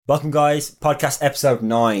Welcome, guys. Podcast episode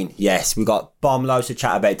 9. Yes, we've got bomb loads to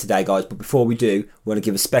chat about today, guys. But before we do, we want to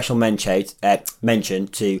give a special mention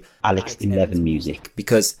to Alex 11 Music,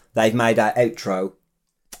 because they've made our outro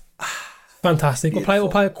fantastic. We'll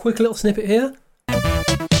play a quick little snippet here.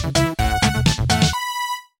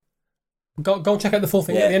 Go and check out the full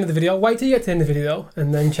thing at the end of the video. Wait till you get to the end of the video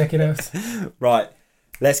and then check it out. Right,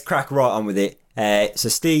 let's crack right on with it. So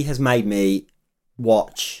Steve has made me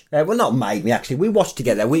watch. Well, not made me, actually. We watched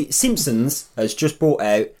together. Simpsons has just brought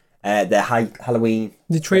out their Halloween.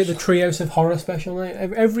 The Treehouse of Horror special, mate.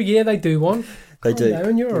 Every year they do one. They do.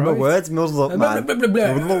 Down, you're right. My words, muzzle up, man.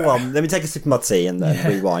 Let me take a sip of my tea and then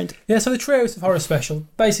rewind. Yeah, so the Treehouse of Horror special.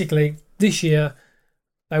 Basically, this year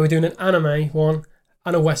they were doing an anime one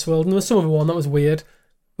and a Westworld, and there was some other one that was weird.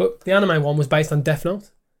 But the anime one was based on Death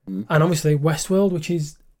Note, and obviously Westworld, which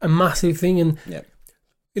is a massive thing, and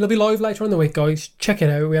it'll be live later on in the week, guys. Check it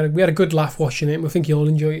out. We had a good laugh watching it, and we think you'll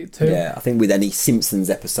enjoy it too. Yeah, I think with any Simpsons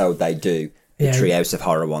episode they do, the Treehouse of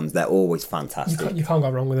Horror ones, they're always fantastic. You can't go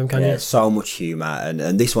wrong with them, can you? So much humour, and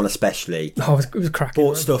this one especially. Oh, it was cracking.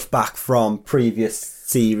 Brought stuff back from previous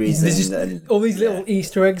series. And all these little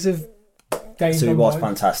Easter eggs of games. So it was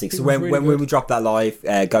fantastic. So when we drop that live,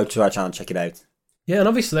 go to our channel and check it out. Yeah, and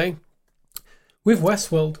obviously, with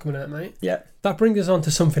Westworld coming out, mate. Yeah. That brings us on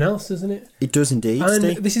to something else, doesn't it? It does indeed, and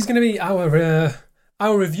Steve. This is going to be our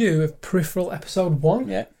review of Peripheral Episode 1.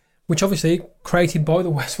 Yeah. Which obviously created by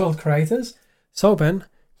the Westworld creators. So, Ben, do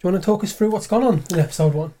you want to talk us through what's gone on in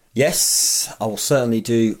Episode 1? Yes, I will certainly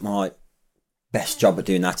do my best job at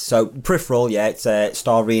doing that. So, Peripheral, it's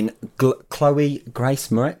starring Chloe Grace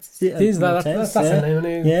Moretz. That's her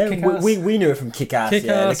name. Yeah, we knew her from Kick-Ass.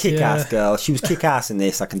 The Kick-Ass girl. She was Kick-Ass in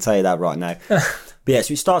this, I can tell you that right now. But yeah,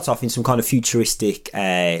 so it starts off in some kind of futuristic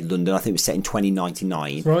London. I think it was set in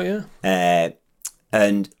 2099. Right, yeah.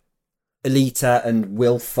 And Alita and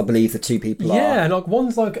Wilf, I believe the two people are. Yeah, and like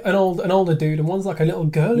one's like an older dude and one's like a little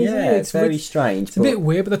girl, isn't it? It's very strange. It's a bit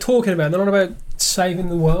weird, but they're talking about it. They're on about saving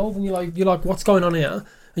the world, and you're like, what's going on here?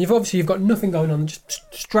 And you've got nothing going on,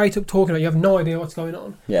 just straight up talking about it. You have no idea what's going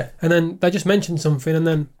on. Yeah. And then they just mention something, and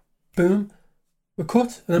then boom, we're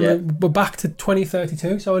cut, and then we're back to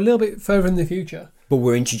 2032, so a little bit further in the future. But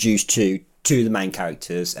we're introduced to two of the main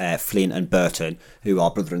characters, Flynn and Burton, who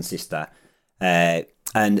are brother and sister.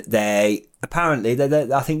 And they apparently,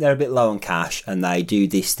 I think they're a bit low on cash, and they do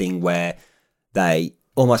this thing where they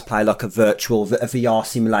almost play like a VR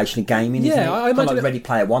simulation of gaming. Yeah, I imagine like Ready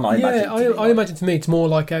Player One. I imagine to me it's more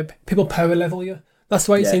like people power level you. That's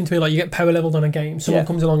the way it seemed to me. Like you get power leveled on a game, someone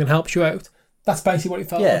comes along and helps you out. That's basically what it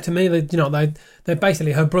felt like to me. They're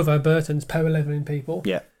basically her brother Burton's power leveling people.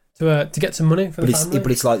 Yeah. To get some money for the family.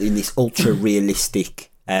 But it's like in this ultra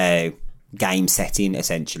realistic game setting,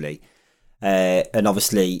 essentially. And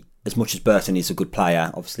obviously, as much as Burton is a good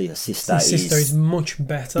player, obviously her sister is much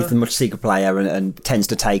better. He's a much secret player and tends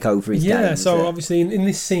to take over his game. Yeah, so obviously in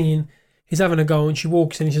this scene, he's having a go and she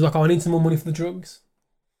walks in and she's like, I need some more money for the drugs.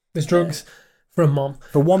 There's drugs for a mom.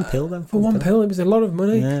 For one pill, then? For one pill. It was a lot of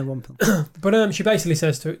money. Yeah, one pill. But she basically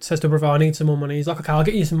says to her brother, I need some more money. He's like, okay, I'll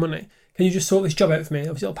get you some money. Can you just sort this job out for me?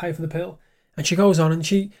 Obviously, I'll pay for the pill. And she goes on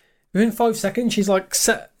and within 5 seconds, she's like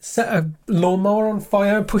set a lawnmower on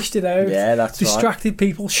fire, pushed it out. Yeah, that's distracted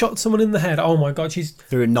people, shot someone in the head. Oh my god,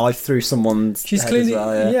 threw a knife through someone's head clearly,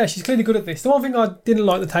 as well, she's clearly good at this. The one thing I didn't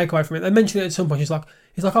like the takeaway from it, they mentioned it at some point. He's like,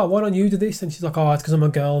 oh, why don't you do this? And she's like, oh, it's because I'm a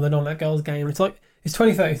girl. They don't let girls game. And it's like, it's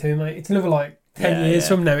 2032, mate. It's another 10 years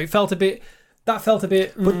from now. It felt a bit. That felt a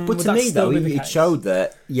bit. But to me though, it showed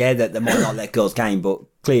that they might not let girls game, but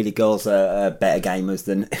clearly girls are better gamers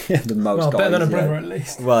than most guys. Better than a brother at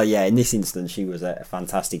least. Well, yeah, in this instance, she was a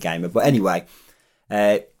fantastic gamer. But anyway,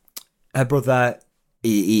 her brother,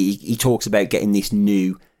 he talks about getting this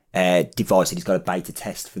new device that he's got a beta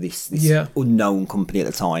test for this unknown company at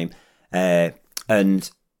the time.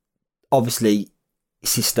 And obviously,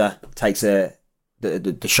 his sister takes the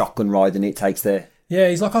shotgun ride, and it takes the... Yeah,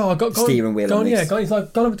 he's like, oh, I got steering wheel. He's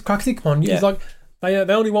like, go on with the crack, come on. He's like, they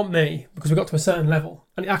only want me because we got to a certain level,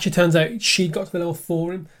 and it actually turns out she got to the level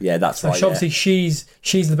 4 him. Yeah, that's right. So obviously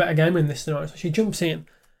she's the better gamer in this scenario. So she jumps in,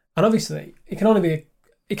 and obviously it can only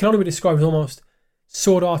be described as almost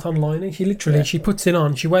Sword Art Online. She puts it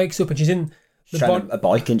on, she wakes up and she's in a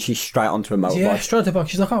bike, and she's straight onto a motorbike. Yeah, straight onto a bike.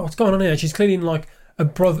 She's like, oh, what's going on here? She's clearly in like a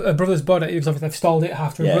brother's body because obviously they've stole it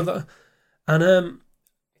after a brother, and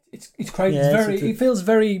It's crazy. It feels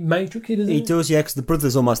very Matrix-y, doesn't it? It does, yeah, because the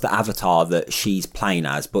brother's almost the avatar that she's playing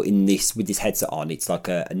as, but with this headset on, it's like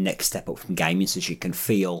a next step up from gaming, so she can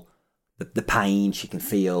feel the pain, she can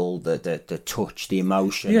feel the touch, the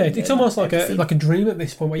emotion. Yeah, it's almost like a dream at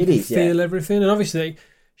this point where you can feel everything, and obviously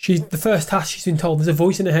the first task she's been told, there's a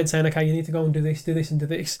voice in her head saying, okay, you need to go and do this, and do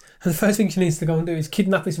this. And the first thing she needs to go and do is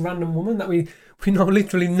kidnap this random woman that we know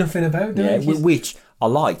literally nothing about. Which I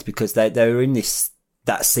liked because they were in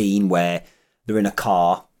that scene where they're in a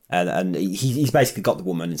car and he's basically got the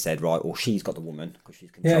woman and said, right, or she's got the woman because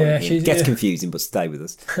she's controlling him. Gets confusing, but stay with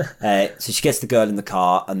us. So she gets the girl in the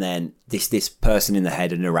car, and then this person in the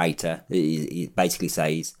head, a narrator, he basically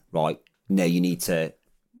says, right, no, you need to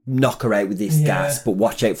knock her out with this gas, but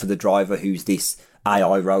watch out for the driver who's this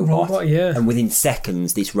AI robot. And within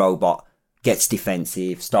seconds, this robot gets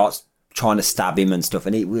defensive, starts trying to stab him and stuff,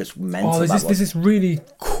 and it was mental. There's this really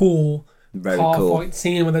cool car fight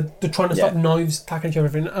scene where they're trying to stop knives attacking each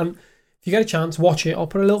other. And if you get a chance, watch it. I'll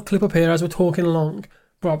put a little clip up here as we're talking along.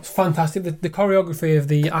 Bro, it's fantastic. The choreography of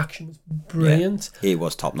the action was brilliant. It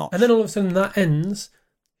was top notch. And then all of a sudden that ends,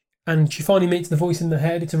 and she finally meets the voice in the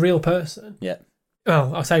head. It's a real person. Yeah.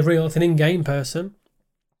 Well, I say real, it's an in-game person.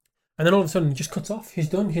 And then all of a sudden it just cuts off. She's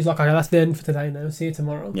done. She's like, okay, that's the end for today now. See you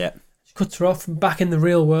tomorrow. Yeah. She cuts her off back in the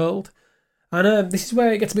real world. And this is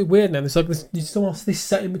where it gets a bit weird now. There's like there's almost this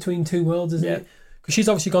setting between two worlds, isn't it? Because she's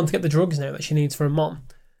obviously gone to get the drugs now that she needs for her mom.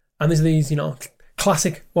 And there's these,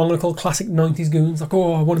 classic, what I'm going to call classic 90s goons. Like,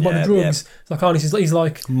 oh, I want to buy the drugs. It's like, oh, he's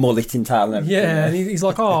like... mullet in tail and everything. Yeah, and he's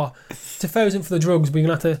like, oh, it's $1,000 for the drugs, but you're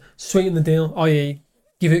going to have to sweeten the deal, i.e.,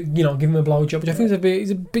 give him a blowjob, which I think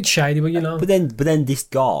is a bit shady, but But then this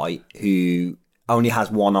guy who only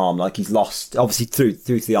has one arm, like he's lost, obviously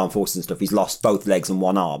through the armed forces and stuff, he's lost both legs and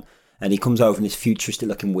one arm. And he comes over in this futuristic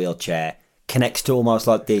looking wheelchair, connects to almost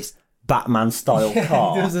like this Batman style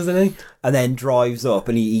car. He does, doesn't he? And then drives up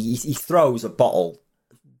and he throws a bottle,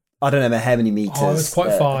 I don't know how many metres. Oh, it's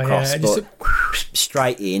quite far, across, but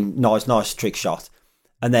straight in, nice trick shot.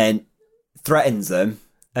 And then threatens them.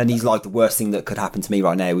 And he's like, the worst thing that could happen to me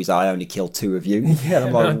right now is I only killed 2 of you. Yeah,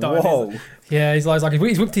 I'm like, whoa. Yeah, he's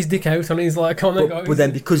whipped his dick out and he's like, come on, but then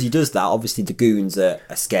because he does that, obviously the goons are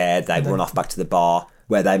scared. They run off back to the bar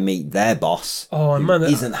where they meet their boss. Oh, man,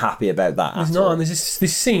 isn't happy about that. He's not. And there's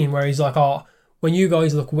this scene where he's like, oh, when you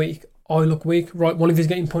guys look weak, I look weak. Right, one of you's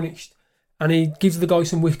getting punished. And he gives the guy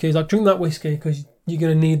some whiskey. He's like, drink that whiskey because you're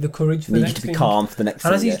going to need the courage for the next thing. You need to be calm for the next thing.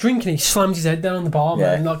 And as he's drinking, he slams his head down on the bar,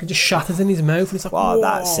 man. And like, it just shatters in his mouth. And it's like, whoa.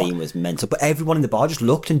 That scene was mental. But everyone in the bar just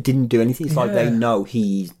looked and didn't do anything. It's like they know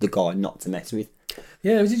he's the guy not to mess with.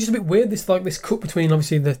 Yeah, it was just a bit weird, this cut between,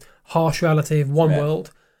 obviously, the harsh reality of one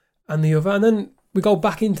world and the other. And then we go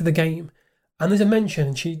back into the game, and there's a mention,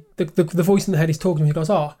 and the voice in the head is talking to me. He goes,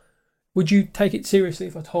 oh, would you take it seriously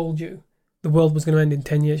if I told you the world was going to end in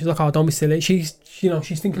 10 years? She's like, oh, don't be silly. She's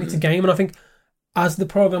thinking it's a game. And I think as the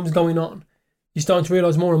program's going on, you're starting to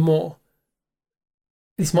realise more and more,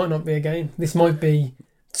 this might not be a game. This might be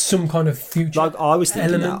some kind of future. Like, I was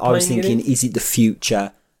thinking, is it the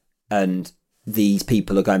future and these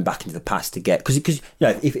people are going back into the past to get... Because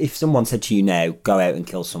if someone said to you now, go out and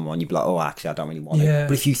kill someone, you'd be like, oh, actually, I don't really want it.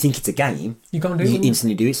 But if you think it's a game, you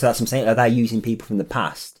instantly do it. So that's what I'm saying. Are they using people from the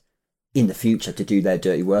past in the future to do their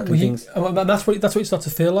dirty work and things? That's what it starts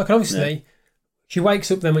to feel like. And obviously, she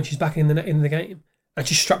wakes up then when she's back in the game, and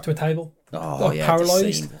she's strapped to a table,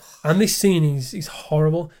 paralysed. And this scene is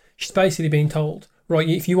horrible. She's basically being told, right,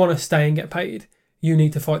 if you want to stay and get paid, you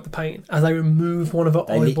need to fight the pain. As they remove one of her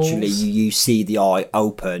eyeballs. Literally, you see the eye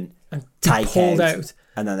open and take pulled out,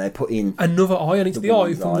 and then they put in another eye, and it's the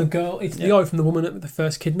eye from the girl. It's the eye from the woman that they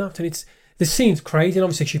first kidnapped, and the scene's crazy. And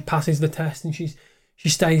obviously, she passes the test, and she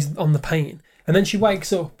stays on the pain, and then she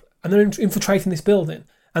wakes up, and they're infiltrating this building,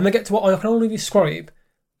 and they get to what I can only describe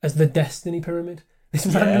as the Destiny Pyramid. This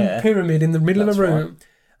random pyramid in the middle of a room, right.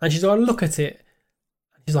 And she's like, look at it.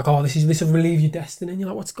 She's like, oh, this will relieve your destiny. And you're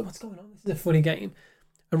like, what's going on? This is a funny game.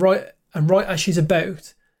 And right as she's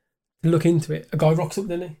about to look into it, a guy rocks up,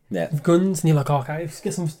 doesn't he? Yeah. With guns, and you're like, okay, let's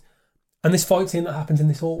get some. And this fight scene that happens in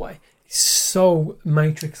this hallway is so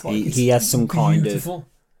Matrix-like. He has some beautiful kind of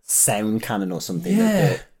sound cannon or something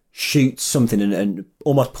that shoots something and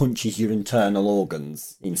almost punches your internal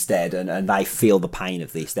organs instead, and they feel the pain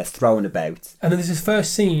of this. They're thrown about. And then there's this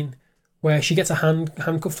first scene where she gets a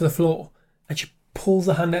handcuffed to the floor, and she pulls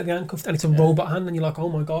the hand out of the handcuff, and it's a robot hand, and you're like, oh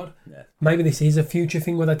my god, maybe this is a future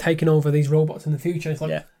thing where they're taking over these robots in the future. It's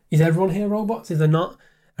like, is everyone here robots? Is there not?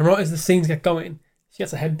 And right as the scenes get going, she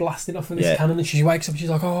gets her head blasted off of this cannon, and she wakes up, and she's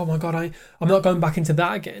like, oh my god, I'm not going back into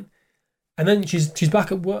that again. And then she's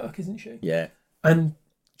back at work, isn't she? Yeah. And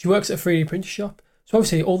she works at a 3D printer shop. So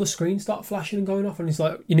obviously all the screens start flashing and going off, and it's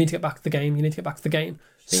like, you need to get back to the game,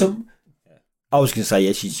 I was going to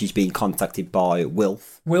say, she's been contacted by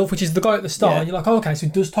Wilf, which is the guy at the start, and you're like, oh, okay, so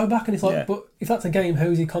he does tie back, and it's like, but if that's a game, how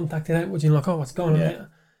is he contacted outwards? And you're like, oh, what's going on here?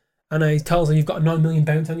 And he tells her, you've got a 9 million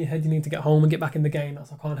bounty on your head, you need to get home and get back in the game,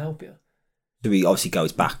 else I can't help you. So he obviously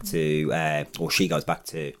goes back to, or she goes back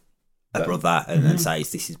to her brother and then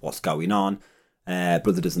says, this is what's going on.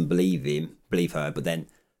 Brother doesn't believe her, but then,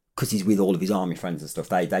 because he's with all of his army friends and stuff,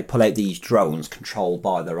 they pull out these drones controlled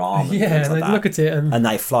by their arm. And yeah, and like they look at it and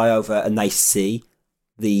they fly over and they see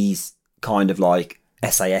these kind of like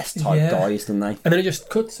SAS type guys, don't they? And then it just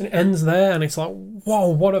cuts and it ends there, and it's like, whoa,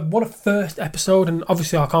 what a first episode! And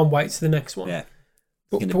obviously, I can't wait to the next one. Yeah.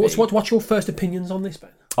 But what's your first opinions on this, Ben?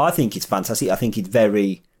 I think it's fantastic. I think it's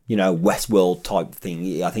very, Westworld type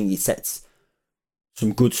thing. I think it sets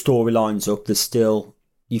some good storylines up. There's still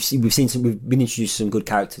we've been introduced to some good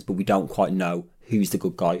characters, but we don't quite know who's the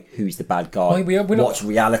good guy, who's the bad guy, what's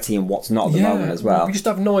reality and what's not at the moment as well. We just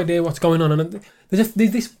have no idea what's going on, and there's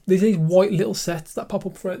these white little sets that pop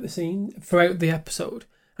up throughout the episode,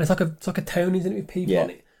 and it's like a town, isn't it, with people on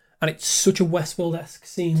it, and it's such a Westworld-esque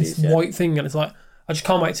scene, this white thing, and it's like, I just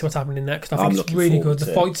can't wait to see what's happening next. I think it's really good.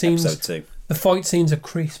 The fight scenes are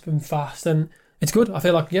crisp and fast, and it's good. I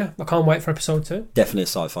feel like, I can't wait for episode 2. Definitely a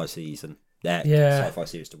sci-fi season. Sci-fi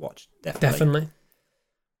series to watch. Definitely.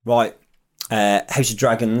 Right. House of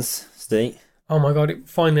Dragons, Steve. Oh my god, it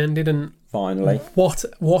finally ended, and finally,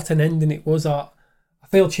 what an ending it was. I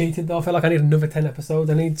feel cheated though. I feel like I need another 10 episodes.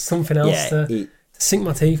 I need something else to sink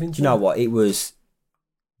my teeth into. Do you know what? It was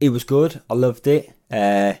good. I loved it.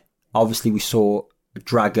 Obviously, we saw a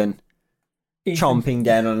dragon chomping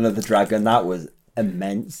down on another dragon. That was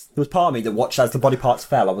immense. There was part of me that watched as the body parts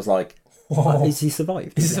fell. I was like, whoa. Is he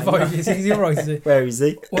survived? Is he survived? Is he alright? Is he? Where is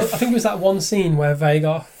he? Well, I think it was that one scene where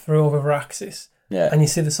Vhagar threw over Varaxis. Yeah. And you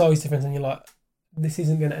see the size difference and you're like, this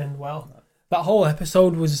isn't going to end well. That whole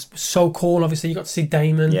episode was so cool. Obviously, you got to see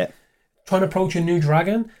Daemon trying to approach a new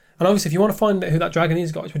dragon. And obviously, if you want to find out who that dragon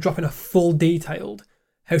is, guys, we're dropping a full detailed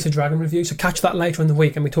House of Dragon review. So catch that later in the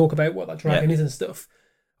week and we talk about what that dragon is and stuff.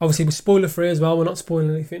 Obviously, we're spoiler free as well. We're not spoiling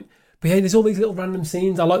anything. But yeah, there's all these little random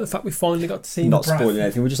scenes. I like the fact we finally got to see. Not spoiling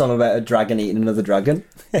anything. We're just on about a dragon eating another dragon.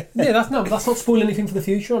 That's not spoiling anything for the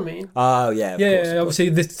future. I mean. Oh yeah. Of course.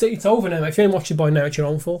 Obviously, it's over now. If you didn't watch it by now, it's your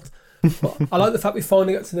own fault. But I like the fact we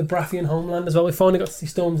finally got to the Baratheon homeland as well. We finally got to see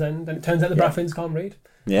Storm's End, and it turns out the Baratheons can't read.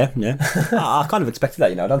 Yeah. I kind of expected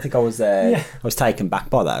that. I don't think I was. I was taken back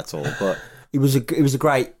by that at all. But it was a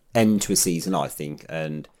great end to a season, I think,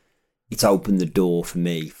 and it's opened the door for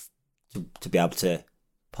me to be able to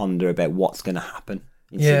ponder about what's going to happen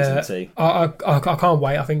in season 2. I can't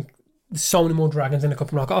wait. I think there's so many more dragons in a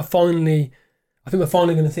couple of. I think we're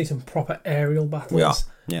finally going to see some proper aerial battles. We are.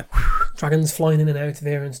 Yeah. Dragons flying in and out of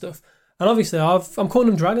here and stuff. And obviously, I'm calling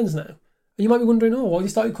them dragons now. And you might be wondering, why you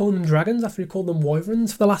started calling them dragons after you called them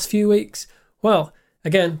wyverns for the last few weeks? Well,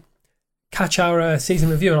 again, catch our season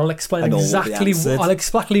review and I'll explain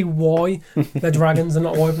exactly why they're dragons and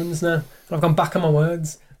not wyverns now. And I've gone back on my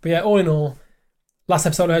words. But yeah, all in all, last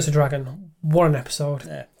episode of House of Dragon, what an episode.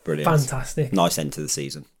 Yeah, brilliant. Fantastic. Nice end to the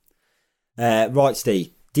season. Right,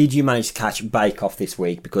 Steve, did you manage to catch Bake Off this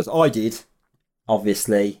week? Because I did,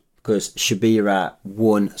 obviously, because Shabira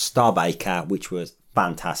won Star Baker, which was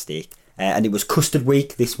fantastic. And it was Custard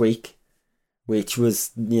Week this week, which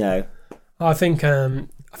was, I think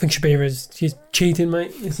she's cheating,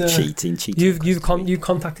 mate. It's, cheating. You've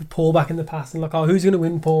contacted Paul back in the past and who's going to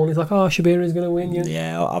win, Paul? And he's like, Shabira's going to win.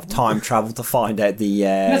 Yeah, I've time travelled to find out the.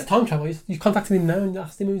 That's time travel. You've contacted him now and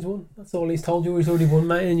asked him who's won. That's all he's told you. He's already won,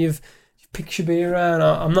 mate, and you've picked Shabira. And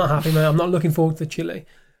I'm not happy, mate. I'm not looking forward to the chili,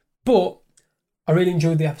 but I really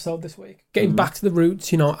enjoyed the episode this week. Getting back to the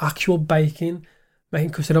roots, actual baking,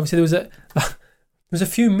 making custard. Obviously, there was a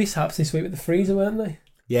few mishaps this week with the freezer, weren't they?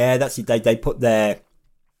 Yeah, that's it. They put their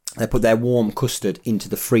warm custard into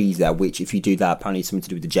the freezer, which, if you do that, apparently it's something to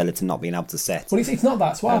do with the gelatin not being able to set. Well, it's not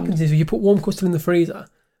that. So what happens is when you put warm custard in the freezer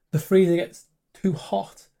gets too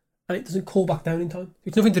hot and it doesn't cool back down in time.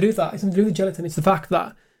 It's nothing to do with that. It's nothing to do with the gelatin. It's the fact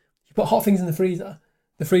that you put hot things in the freezer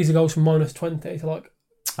goes from -20 to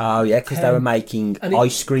Oh, yeah, because they were making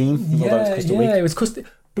ice cream. Yeah, it was custard.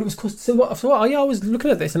 But it was custard. So I was looking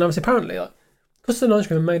at this and I was apparently custard and ice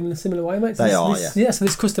cream are made in a similar way, mate. So so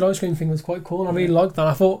this custard ice cream thing was quite cool and I really liked that.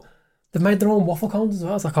 I thought they've made their own waffle cones as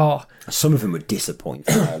well. I was like, some of them were disappointing.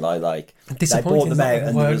 They brought them out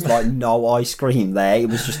and there was no ice cream there. It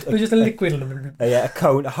was just a liquid.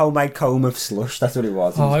 A homemade cone of slush. That's what it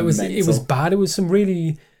was. It was bad. It was some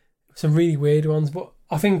really weird ones, but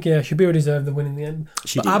I think Shabira deserved the win in the end.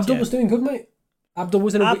 Abdul was doing good, mate. Abdul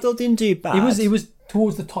didn't do bad. He was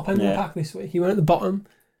towards the top end of the pack this week. He went at the bottom.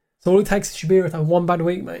 So all it takes is Shabira to have one bad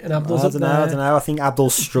week, mate, and Abdul's up there. I don't know. I think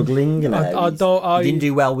Abdul's struggling. He didn't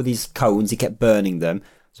do well with his cones. He kept burning them.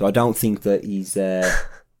 So I don't think that he's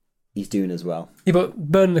he's doing as well. Yeah, but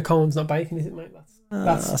burning the coal's not baking, is it, mate?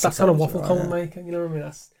 That's kind of waffle cone maker. You know what I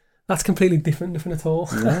mean? That's completely different at all.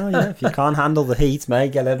 No, yeah. If you can't handle the heat,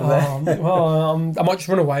 mate, get out of there. Well, I might just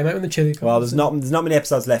run away, mate, when the chili comes. Well, there's not many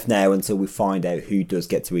episodes left now until we find out who does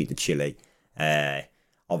get to eat the chili.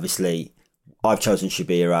 Obviously, I've chosen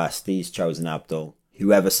Shabira. Steve's chosen Abdul.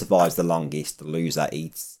 Whoever survives the longest, the loser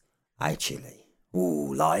eats a chili.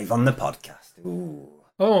 Ooh, live on the podcast. Ooh.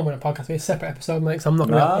 Oh, I'm going to podcast. Be a separate episode, mate. I'm not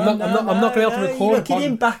going to be able to record. You're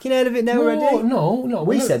getting backing out of it now already. No.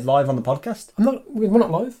 We said live on the podcast. We're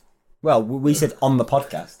not live. Well, we said on the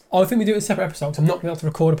podcast. I think we do it in separate episodes. I'm not going to be able to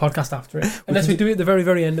record a podcast after it, unless we do it at the very,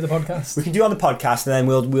 very end of the podcast. We can do it on the podcast, and then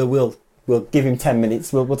we'll give him 10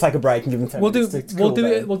 minutes. We'll take a break and give him 10 minutes. We'll do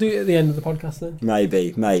it at the end of the podcast then.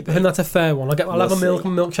 Maybe. I think that's a fair one. I'll have a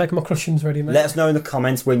milkshake and my crushings ready, mate. Let us know in the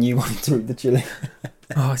comments when you want to eat the chili.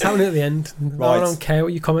 Oh, it's happening at the end. Right. I don't care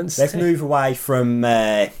what your comments say. Let's move away from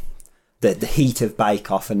the heat of Bake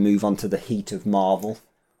Off and move on to the heat of Marvel.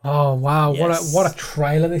 Oh, wow. Yes. What a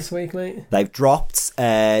trailer this week, mate. They've dropped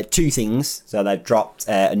two things. So they've dropped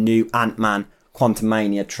a new Ant-Man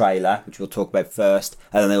Quantumania trailer, which we'll talk about first.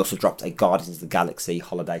 And then they also dropped a Guardians of the Galaxy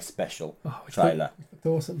holiday special trailer. That's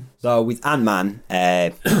awesome. So with Ant-Man,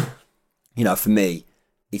 for me,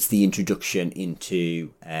 it's the introduction into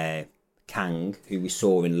Kang, who we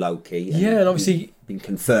saw in Loki. And obviously been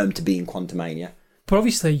confirmed to be in Quantumania. But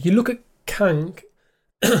obviously, you look at Kang,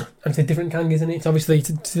 and it's a different Kang, isn't it? It's obviously it's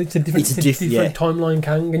a different timeline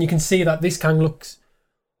Kang, and you can see that this Kang looks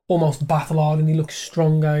almost battle-hardened. He looks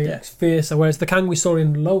stronger, he looks fiercer. Whereas the Kang we saw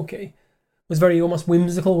in Loki was very almost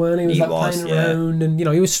whimsical, weren't he? He was playing around, and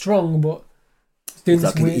he was strong, but doing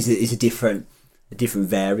this weird. He's a different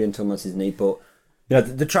variant almost, isn't he? But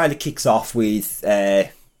the trailer kicks off with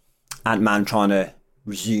Ant-Man trying to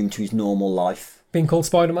resume to his normal life. Being called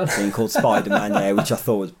Spider-Man, which I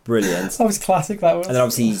thought was brilliant. That was classic, that was. And then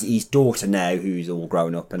obviously his daughter now, who's all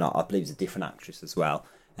grown up, and I believe is a different actress as well,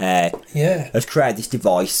 has created this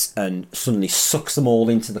device and suddenly sucks them all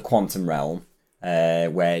into the quantum realm,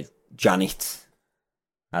 where Janet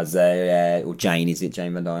has or Jane, is it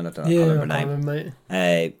Jane Van Dyne? I can't remember her name.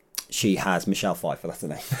 Mate. She has Michelle Pfeiffer, that's the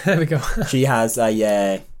name. There we go. She has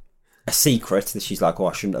a secret that she's like,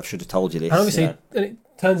 I should have told you this. And obviously, and it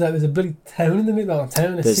turns out there's a bloody town in the middle of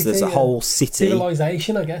town. There's a whole city.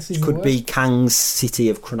 Civilization, I guess. Could be Kang's city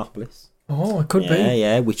of Chronopolis. Oh, it could be.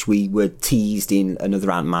 Yeah, which we were teased in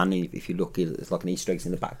another Ant-Man. If you look, it's like an Easter egg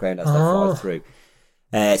in the background as they fly through.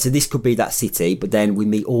 So this could be that city, but then we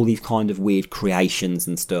meet all these kind of weird creations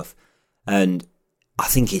and stuff. And I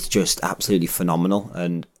think it's just absolutely phenomenal.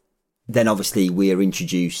 And then obviously we're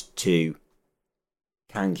introduced to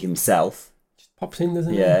Kang himself. Just pops in,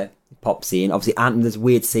 doesn't he? Yeah, pops in. Obviously, there's a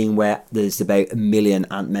weird scene where there's about 1 million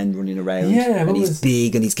Ant-Men running around. Yeah, and he's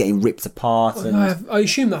big and he's getting ripped apart. I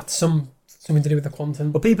assume that's something to do with the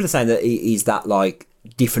quantum. But people are saying that he's that like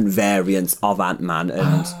different variants of Ant-Man,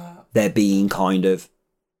 and they're being kind of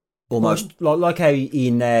almost like how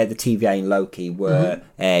in the TVA in Loki were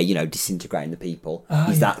disintegrating the people.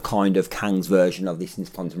 Is that kind of Kang's version of this in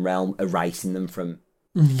this quantum realm, erasing them from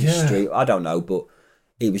history? I don't know, but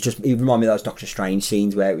it reminded me of those Doctor Strange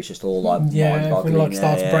scenes where it was just all like mind-boggling. When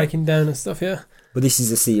starts breaking down and stuff. Yeah. But this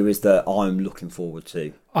is a series that I'm looking forward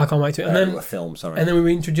to. I can't wait to. And then a film, sorry. And then we were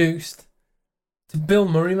introduced to Bill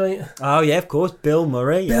Murray, mate. Oh yeah, of course, Bill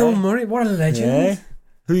Murray. Bill Murray, what a legend. Yeah.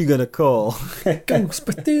 Who are you gonna call? Ghost,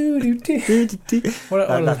 that's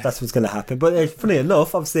what's gonna happen. But funny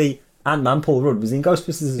enough, obviously, Ant-Man, Paul Rudd was in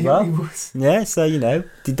Ghostbusters as well. He was. Yeah, so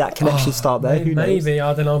did that connection start there? Who knows? Maybe,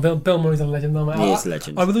 I don't know. Bill Murray's a legend, though, mate. He is a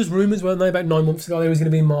legend. There was rumours, weren't they, about 9 months ago? They was going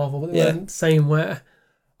to be in Marvel, but they weren't saying where.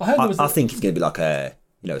 I think he's going to be like a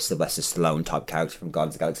Sylvester Stallone type character from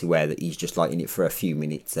Guardians of the Galaxy, where he's just like in it for a few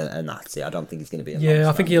minutes and that's it. I don't think he's going to be.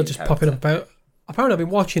 I think he'll just pop it up about. Apparently, I've been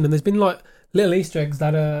watching, and there's been like little Easter eggs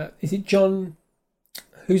that is it John?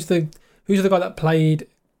 Who's the guy that played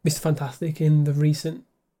Mr. Fantastic in the recent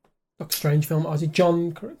Doctor Strange film? Is it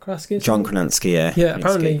John Krasinski? John Krasinski, yeah. Yeah,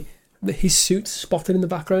 apparently his suit's spotted in the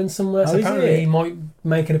background somewhere, so apparently he might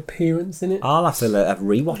make an appearance in it. I'll have to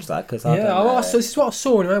rewatch that because this is what I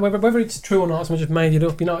saw anyway. Whether it's true or not, someone just made it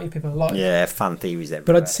up. You know what people are like. Yeah, fan theories everywhere.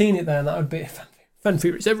 But I'd seen it there, and that would be fan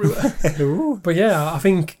theories everywhere. But yeah, I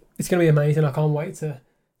think it's going to be amazing. I can't wait to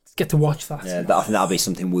get to watch that. Yeah, I think that'll be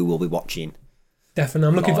something we will be watching.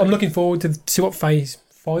 Definitely, I'm looking forward to see what Phase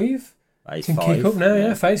 5 can kick up now.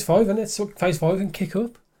 Yeah, Phase 5, and it's Phase 5 can kick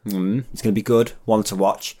up. It's going to be good. One to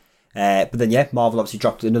watch. But then Marvel obviously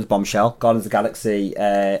dropped another bombshell, Guardians of the Galaxy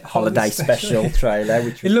holiday special trailer,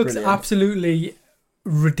 which was looks brilliant. Absolutely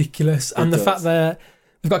ridiculous, and the fact that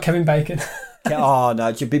we've got Kevin Bacon. Oh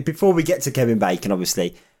no! Before we get to Kevin Bacon,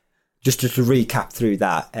 obviously, just to recap through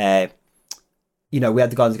that, we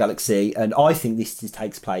had the Guardians of the Galaxy, and I think this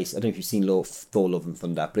takes place. I don't know if you've seen Thor: Love and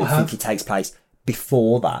Thunder, but I think it takes place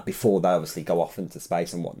before that. Before they obviously go off into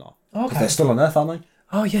space and whatnot. Okay. Because they're still on Earth, aren't they?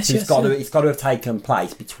 Oh yes, so it's got to have taken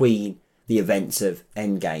place between the events of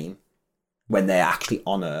Endgame, when they're actually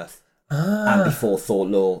on Earth. And before Thor: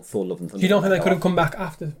 Love and Thunder. You don't think they could have come back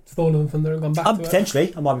after Thor: Love and Thunder and gone back to potentially.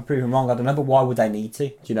 Earth? I might be proven wrong, I don't know, but why would they need to?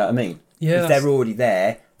 Do you know what I mean? Yeah. If they're already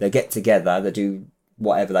there, they get together, they do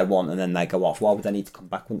whatever they want, and then they go off. Why would they need to come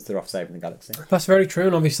back once they're off saving the galaxy? That's very true,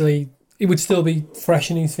 and obviously it would still be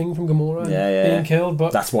fresh in his thing from Gamora being killed,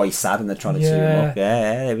 but that's why he's sad and they're trying to cheer him up.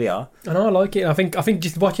 Yeah, there we are. And I like it. I think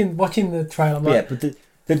just watching the trailer. I'm like, but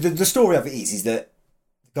the story of it is that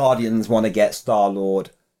Guardians want to get Star-Lord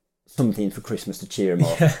something for Christmas to cheer him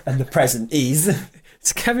up, and the present is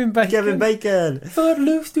it's Kevin Bacon.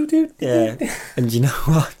 Yeah, and you know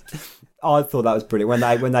what? I thought that was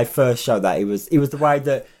brilliant when they first showed that. It was the way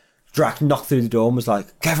that Drax knocked through the door and was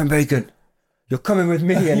like, "Kevin Bacon, you're coming with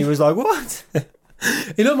me," and he was like, "What?"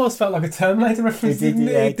 It almost felt like a Terminator reference.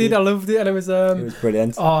 It did. I loved it, and it was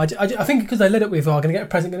brilliant. Oh, I think because they led it with, "Oh, I'm gonna get a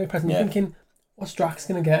present, You're thinking, "What's Drax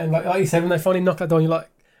gonna get?" And like you said, when they finally knock that door, and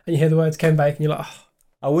you hear the words Kevin Bacon, you're like, "Oh."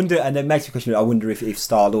 I wonder, and it makes me question. I wonder if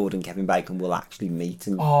Star-Lord and Kevin Bacon will actually meet.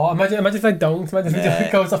 And imagine if they don't. Imagine if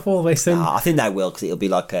it goes off all this. I think they will, because it'll be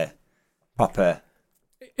like a proper.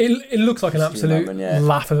 It looks like an absolute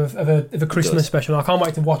laugh of a Christmas special. I can't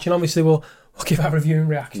wait to watch it. Obviously, we'll give our review and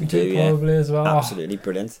reaction to it probably as well. Absolutely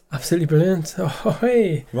brilliant. Absolutely brilliant. Oh,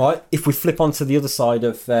 hey. Right, if we flip onto the other side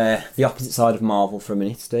of the opposite side of Marvel for a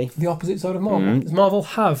minute, Steve. The opposite side of Marvel. Does Marvel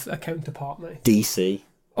have a counterpart, mate? DC.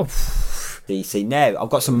 Oh. DC. Now, I've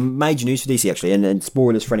got some major news for DC actually, and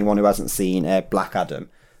spoilers for anyone who hasn't seen Black Adam.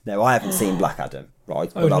 Now, I haven't seen Black Adam,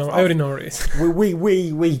 right? I already know what it is.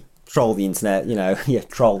 We troll the internet,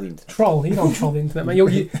 troll the internet. Troll? You don't troll the internet, man. You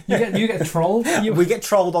get trolled. We get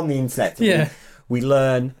trolled on the internet. Yeah. We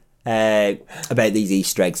learn about these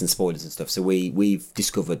Easter eggs and spoilers and stuff. So we've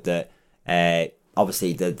discovered that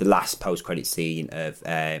obviously the last post-credit scene of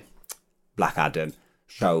Black Adam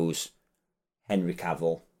shows Henry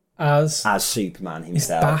Cavill as Superman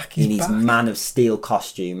himself in his Man of Steel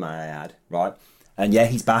costume, may I add, right? And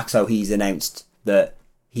he's back. So he's announced that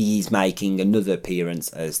he's making another appearance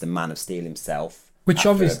as the Man of Steel himself, which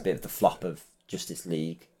obviously a bit of the flop of Justice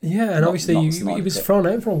League. Yeah, and obviously he was thrown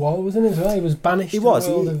out for a while, wasn't he? As well, he was banished. He was.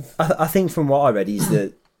 I think from what I read is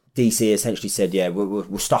that DC essentially said,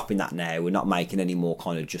 we're stopping that now. We're not making any more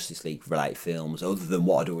kind of Justice League related films other than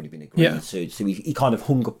what had already been agreed to. So he kind of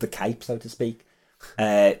hung up the cape, so to speak.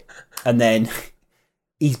 And then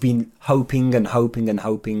he's been hoping,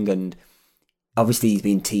 and obviously he's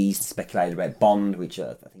been teased, speculated about Bond, which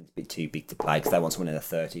I think is a bit too big to play because they want someone in their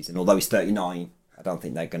 30s. And although he's 39, I don't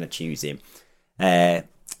think they're going to choose him. And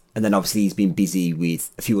then obviously he's been busy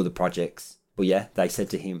with a few other projects. But they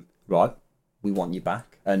said to him, right, we want you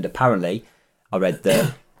back. And apparently I read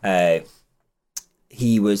that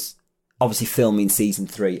he was obviously filming season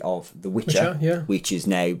 3 of The Witcher, which is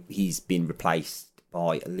now he's been replaced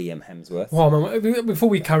by Liam Hemsworth. Well, man, before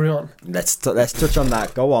we carry on, let's touch on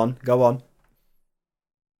that. Go on.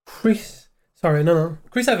 Chris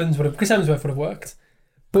Hemsworth would have worked.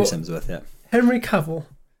 But Chris Hemsworth, Henry Cavill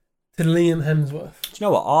to Liam Hemsworth. Do you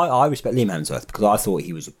know what? I respect Liam Hemsworth because I thought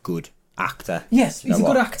he was a good actor. Yes, he's a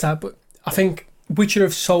good actor, but I think Witcher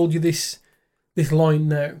have sold you this line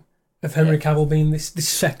now of Henry Cavill being this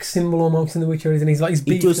sex symbol almost in The Witcher, and he's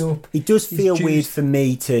beefed up. It does feel weird for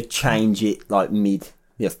me to change it like mid.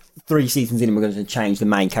 3 seasons in, we're going to change the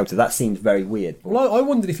main character. That seems very weird. Well, I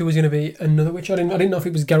wondered if it was going to be another Witcher. I didn't know if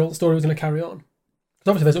it was Geralt's story was going to carry on. Because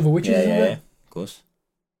obviously there's other Witchers, isn't there? Of course.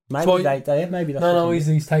 Maybe maybe that's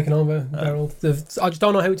he's taken over Geralt. I just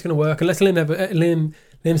don't know how it's going to work unless Liam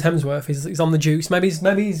Hemsworth is on the juice. Maybe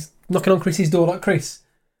he's knocking on Chris's door like, Chris,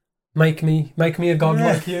 make me a god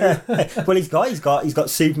like you. Well, he's got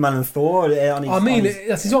Superman and Thor on his.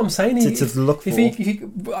 That's what I'm saying. To look for. If he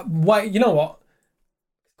wait, you know what?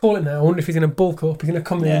 Call it now. I wonder if he's going to bulk up. He's going to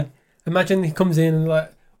come in. Imagine he comes in and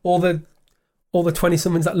like all the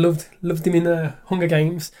 20-somethings that loved him in the Hunger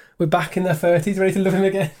Games were back in their 30s, ready to love him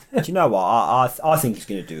again. Do you know what? I think he's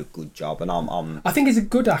going to do a good job, and I think he's a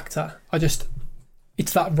good actor.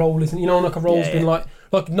 It's that role, isn't it? Like a role's been like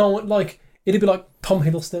no one, like it'd be like Tom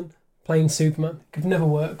Hiddleston playing Superman. Could never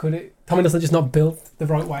work, could it? Tom Hiddleston just not built the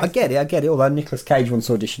right way. I get it. Although Nicolas Cage once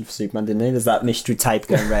auditioned for Superman, didn't he? There's that mystery tape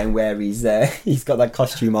going around where he's got that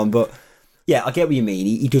costume on. But yeah, I get what you mean.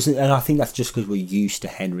 He doesn't, and I think that's just because we're used to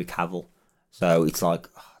Henry Cavill. So it's like,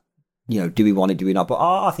 do we want it, do we not? But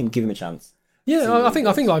I think give him a chance. Yeah, I think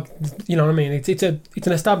like, you know what I mean. It's an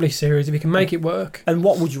established series. If you can make it work. And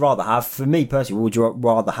what would you rather have? For me personally, would you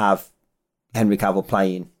rather have Henry Cavill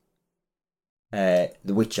playing The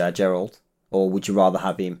Witcher, Geralt, or would you rather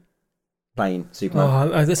have him playing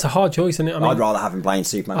Superman? Oh, it's a hard choice, isn't it? I mean, I'd rather have him playing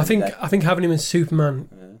Superman. I think having him as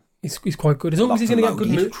Superman is quite good, as long as he's going to get good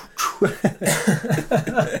moves.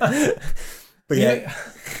 But yeah.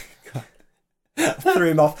 I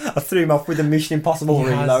threw him off with a Mission Impossible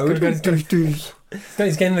reload. He's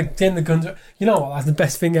getting the guns. You know what? That's the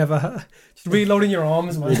best thing ever. Just reloading your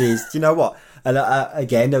arms, man. It is. Do you know what? And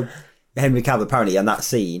again, Henry Cavill apparently in that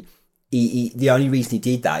scene, he the only reason he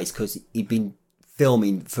did that is because he'd been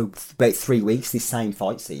filming for about 3 weeks this same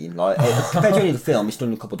fight scene. Like compared to any of the film, he's done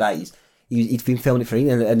in a couple of days. He'd been filming it for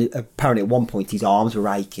and apparently at one point his arms were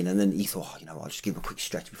aching, and then he thought, you know what, I'll just give him a quick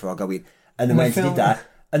stretch before I go in. And then when he did that.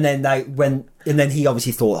 And then then he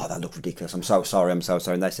obviously thought, that looked ridiculous. I'm so sorry. And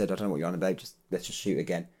they said, I don't know what you're on about. Let's just shoot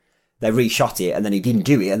again. They reshot it, and then he didn't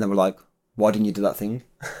do it. And they were like, why didn't you do that thing?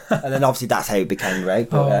 And then obviously that's how it became great.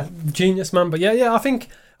 But, genius, man. But yeah. I think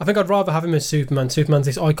I'd rather have him as Superman. Superman's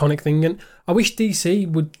this iconic thing, and I wish DC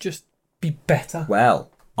would just be better.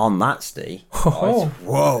 Well, on that, Steve. Right,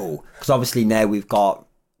 whoa! Because obviously now we've got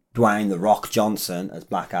Dwayne the Rock Johnson as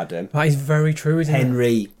Black Adam. That is very true, isn't it?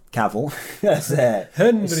 Henry Cavill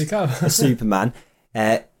as Superman.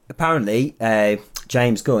 Apparently,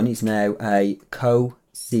 James Gunn is now a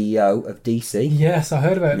co-CEO of DC. Yes, I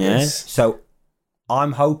heard about this. So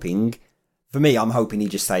I'm hoping he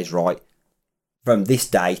just says, right, from this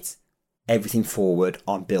date, everything forward,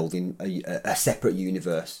 I'm building a separate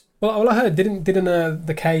universe. Well, I heard, didn't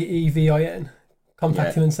the KEVIN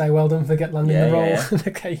contact him and say, well done for landing the role?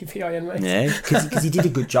 The KEVIN, mate. Yeah, because he did a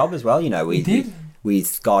good job as well, you know. He did.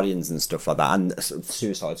 With Guardians and stuff like that, and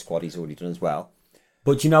Suicide Squad he's already done as well.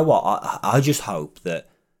 But you know what? I just hope that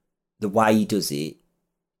the way he does it,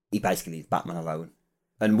 he basically leaves Batman alone.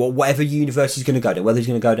 And whatever universe he's going to go to, whether he's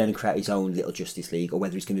going to go down and create his own little Justice League, or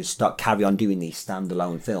whether he's going to carry on doing these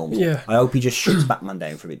standalone films, I hope he just shuts Batman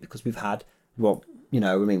down for it, because we've had, we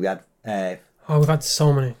had... we've had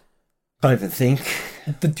so many. Can't even think.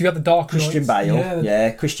 You got the Dark Christian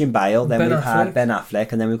Bale, Christian Bale. Then we've had Ben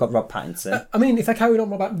Affleck, and then we've got Rob Pattinson. I mean, if they carried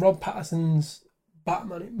on about Rob Pattinson's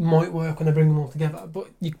Batman, it might work when they bring them all together. But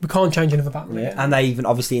we can't change another Batman. Yeah, and they even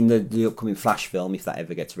obviously in the upcoming Flash film, if that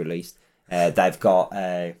ever gets released, they've got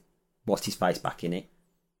what's his face back in it,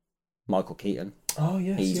 Michael Keaton. Oh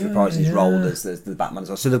yes, he's reprised his role as the Batman as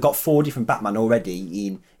well. So they've got 4 different Batman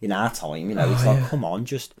already in our time. You know, it's like, come on,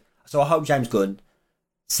 just. So I hope James Gunn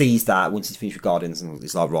sees that once he's finished with Guardians, and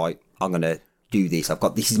he's like, right, I'm going to do this.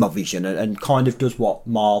 This is my vision, and kind of does what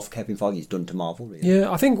Kevin Feige's done to Marvel, really. Yeah,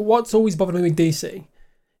 I think what's always bothered me with DC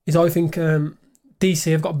is I think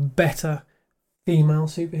DC have got better female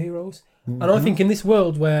superheroes. Mm-hmm. And I think in this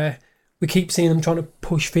world where we keep seeing them trying to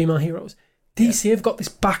push female heroes, DC have got this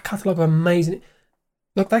back catalogue of amazing...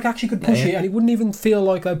 Like, they actually could push it, and it wouldn't even feel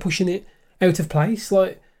like they're pushing it out of place.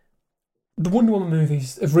 Like, the Wonder Woman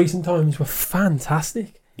movies of recent times were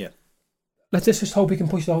fantastic. Let's just hope we can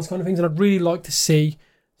push those kind of things. And I'd really like to see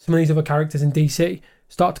some of these other characters in DC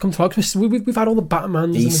start to come to life. We've had all the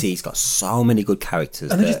Batmans. DC's got so many good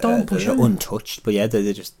characters. And they just don't push them. They're untouched. But yeah,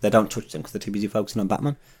 they don't touch them because they're too busy focusing on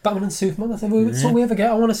Batman. Batman and Superman, that's all we ever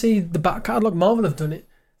get. I want to see the back catalogue. Marvel have done it.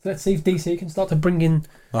 So let's see if DC can start to bring in...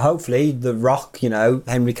 Well, hopefully, The Rock,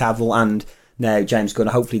 Henry Cavill and now James Gunn,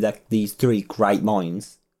 hopefully these 3 great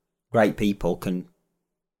minds, great people, can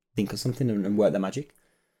think of something and work their magic.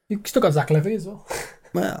 You've still got Zach Levy as well.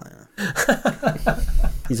 Well, yeah.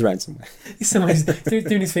 He's around somewhere. He's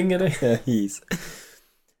doing his thing, isn't he? Yeah, he is.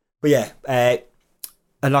 But yeah,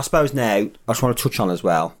 and I suppose now, I just want to touch on as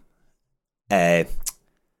well, another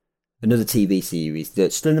TV series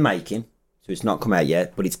that's still in the making, so it's not come out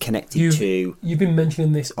yet, but it's connected to... You've been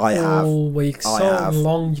mentioning this all week, so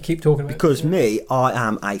long you keep talking about it. Because I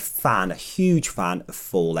am a huge fan of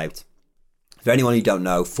Fallout. For anyone who don't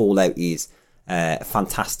know, Fallout is... a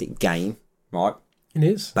fantastic game, right? It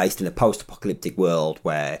is. Based in a post-apocalyptic world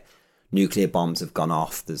where nuclear bombs have gone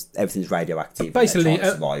off, everything's radioactive.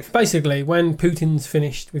 Basically, when Putin's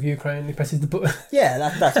finished with Ukraine, he presses the button.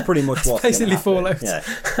 Yeah, that's pretty much what's basically Fallout. Yeah.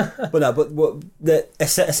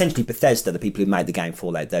 Essentially Bethesda, the people who made the game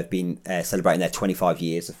Fallout, they've been celebrating their 25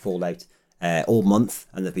 years of Fallout all month,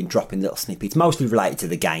 and they've been dropping little snippets, mostly related to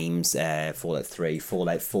the games, Fallout 3,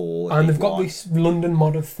 Fallout 4. And they've got this London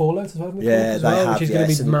mod of Fallout as well. Yeah, they have, which is going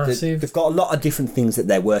to be massive. They've got a lot of different things that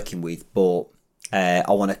they're working with, but I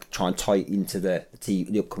want to try and tie it into the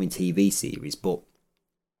upcoming TV series. But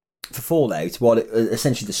for Fallout,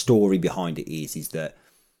 essentially the story behind it is that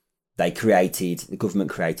the government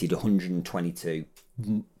created 122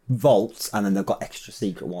 vaults, and then they've got extra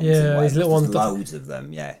secret ones. Yeah, these little ones. Loads of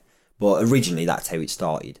them, yeah. But originally, that's how it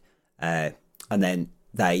started. And then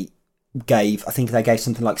they gave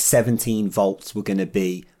something like 17 vaults were going to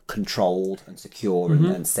be controlled and secure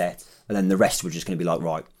and set. And then the rest were just going to be like,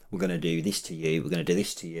 right, we're going to do this to you, we're going to do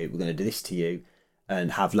this to you, we're going to do this to you,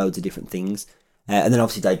 and have loads of different things. And then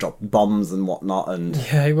obviously they dropped bombs and whatnot, and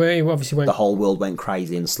he obviously went. The whole world went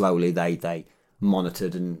crazy, and slowly they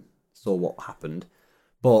monitored and saw what happened.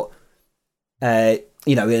 But and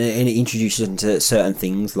it introduces into certain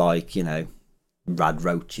things like rad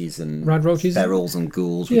roaches and ferals and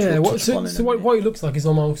ghouls. Which what it looks like is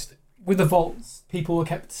almost with the vaults, people were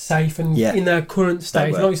kept safe and in their current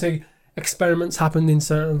state. And obviously, experiments happened in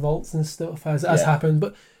certain vaults and stuff as happened,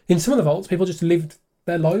 but in some of the vaults, people just lived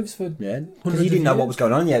their lives for hundreds of years. You didn't know what was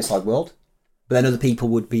going on in the outside world. But then other people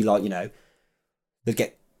would be like, they'd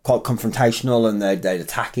get quite confrontational and they'd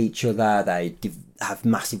attack each other. They'd have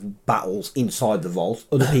massive battles inside the vault.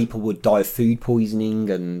 Other people would die of food poisoning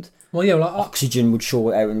and oxygen would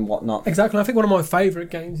short out and whatnot. Exactly. I think one of my favourite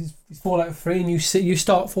games is Fallout 3, and you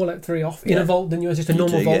start Fallout 3 off in a vault, then you're just a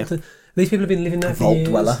normal vault. Yeah. These people have been living there for years.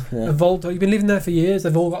 A vault dweller. You've been living there for years.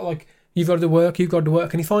 They've all got you've got to work,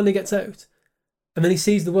 and he finally gets out. And then he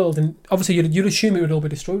sees the world, and obviously you'd assume it would all be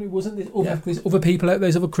destroyed. It wasn't. There's other people out there,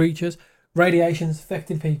 there's other creatures. Radiation's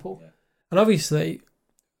affected people. Yeah. And obviously,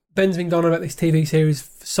 Ben's been going on about this TV series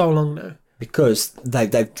for so long now. Because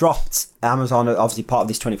they've dropped, Amazon, obviously part of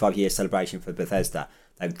this 25-year celebration for Bethesda,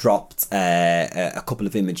 they've dropped a couple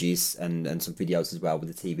of images and some videos as well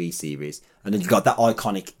with the TV series. And then you've got that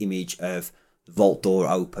iconic image of the vault door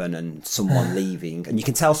open and someone leaving. And you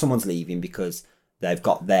can tell someone's leaving because they've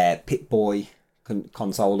got their Pip-Boy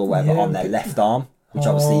console or whatever on their left arm, which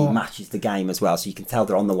obviously matches the game as well. So you can tell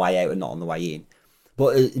they're on the way out and not on the way in.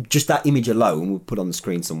 But just that image alone, we'll put on the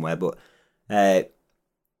screen somewhere, but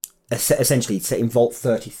essentially it's set in Vault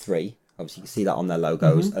 33. Obviously you can see that on their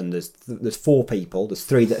logos. And there's 4 people. There's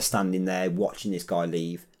 3 that are standing there watching this guy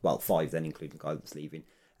leave. Well, 5 then, including the guy that's leaving.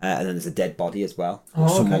 And then there's a dead body as well.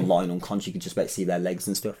 Someone lying unconscious. You can just about see their legs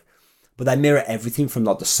and stuff. But they mirror everything from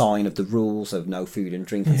the sign of the rules of no food and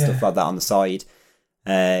drink and stuff like that on the side.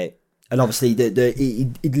 And obviously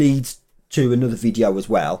it leads to another video as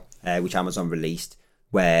well, which Amazon released,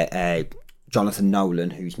 where Jonathan Nolan,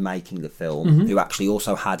 who's making the film, who actually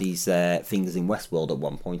also had his fingers in Westworld at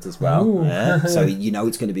one point as well. So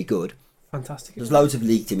it's going to be good. Fantastic. There's loads of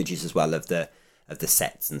leaked images as well of the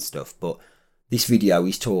sets and stuff. But this video,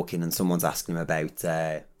 he's talking and someone's asking him about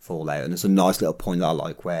Fallout, and there's a nice little point that I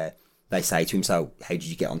like where they say to him, so how did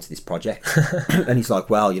you get onto this project? And he's like,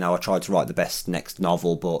 well, I tried to write the best next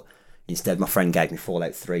novel, but instead my friend gave me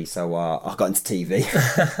Fallout 3, so I got into TV.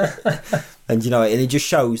 And it just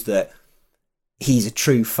shows that he's a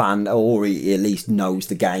true fan, or he at least knows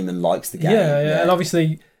the game and likes the game. Yeah. And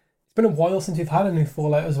obviously it's been a while since we've had a new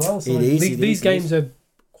Fallout as well, so these games are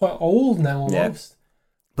quite old now almost.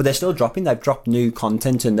 But they're still dropping. They've dropped new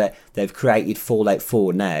content, and they've created Fallout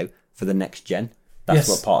 4 now for the next gen. That's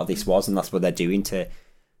what part of this was, and that's what they're doing to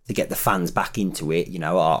get the fans back into it,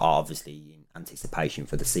 obviously in anticipation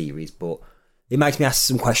for the series. But it makes me ask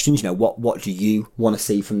some questions, what do you want to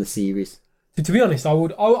see from the series? To be honest, I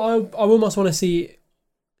almost want to see.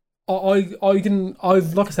 Like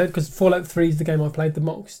I said, because Fallout 3 is the game I played the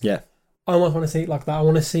most. Yeah. I almost want to see it like that. I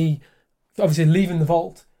want to see, obviously, leaving the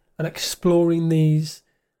vault and exploring these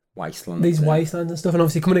wastelands and stuff, and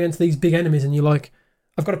obviously coming against these big enemies, and you're like,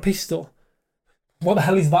 I've got a pistol. What the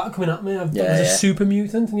hell is that coming at me? There's a super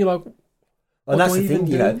mutant, and you're like, well, that's the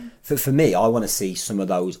thing, for me, I want to see some of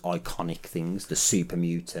those iconic things, the super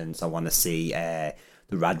mutants. I want to see the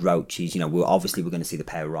rad roaches. We're going to see the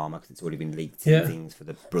power armor because it's already been leaked in things for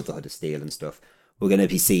the Brotherhood of Steel and stuff. We're going to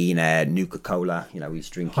be seeing Nuka-Cola, he's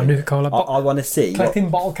drinking. Nuka-Cola. I want to see...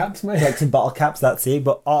 Collecting bottle caps, mate. Collecting bottle caps, that's it.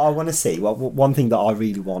 But I want to see... Well, one thing that I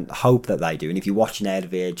really hope that they do, and if you're watching out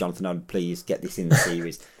of here, Jonathan, please get this in the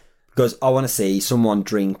series, because I want to see someone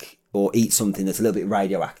drink or eat something that's a little bit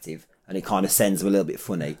radioactive, and it kind of sends them a little bit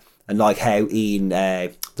funny. And like how in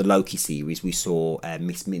the Loki series we saw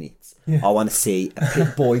Miss Minutes, I want to see a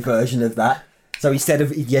Pip-Boy version of that. So instead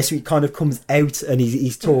of, it kind of comes out and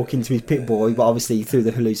he's talking to his Pip-Boy, but obviously through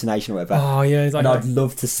the hallucination or whatever. Oh, yeah. And I'd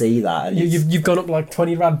love to see that. And you've gone up like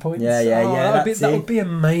 20 rad points. Yeah. That would be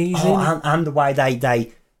amazing. Oh, and the way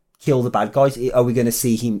they kill the bad guys. Are we going to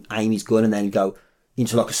see him aim his gun and then go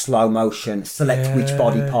into like a slow motion, select which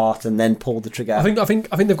body part, and then pull the trigger? I think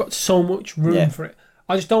they've got so much room for it.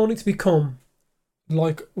 I just don't want it to become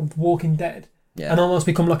like Walking Dead and almost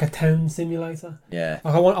become like a town simulator. Yeah.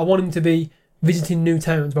 Like I want him to be visiting new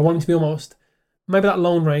towns, but wanting to be almost maybe that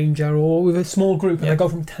Lone Ranger or with a small group, and they go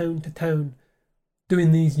from town to town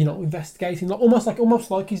doing these, investigating, almost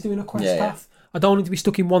like he's doing a quest path. I don't want him to be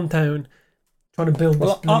stuck in one town trying to build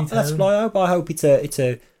this bloody town. That's what I hope. I hope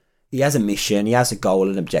he has a mission, he has a goal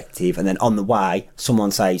and objective, and then on the way,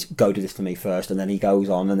 someone says, "Go do this for me first," and then he goes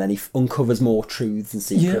on, and then he uncovers more truths and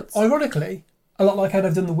secrets. Yeah, ironically, a lot like how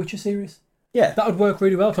they've done the Witcher series. Yeah, that would work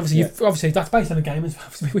really well. Obviously, that's based on a game, as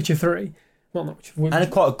Witcher 3. Well, not Witcher,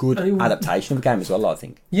 and quite a good adaptation of the game as well, I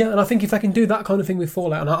think. Yeah, and I think if they can do that kind of thing with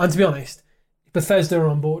Fallout, and to be honest, if Bethesda are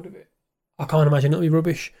on board with it, I can't imagine it'll be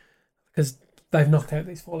rubbish, because they've knocked out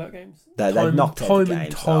these Fallout games. They've knocked out the time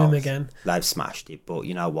and time again. They've smashed it, but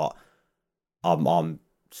you know what? I'm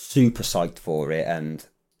super psyched for it, and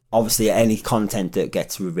obviously any content that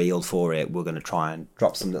gets revealed for it, we're going to try and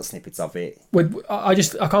drop some little snippets of it. I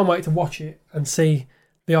can't wait to watch it and see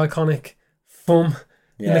the iconic thumb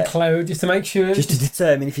in the cloud, just to make sure. Just to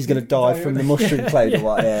determine if he's going to die from the mushroom cloud or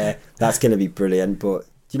what. Yeah, that's going to be brilliant. But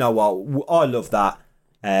you know what? I love that.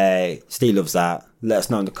 Steve loves that. Let us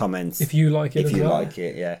know in the comments if you like it.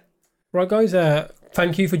 Yeah. Right, guys.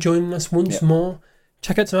 Thank you for joining us once more.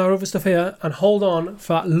 Check out some of our other stuff here, and hold on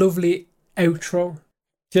for that lovely outro.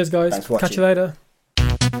 Cheers, guys. Thanks for watching. Catch you later.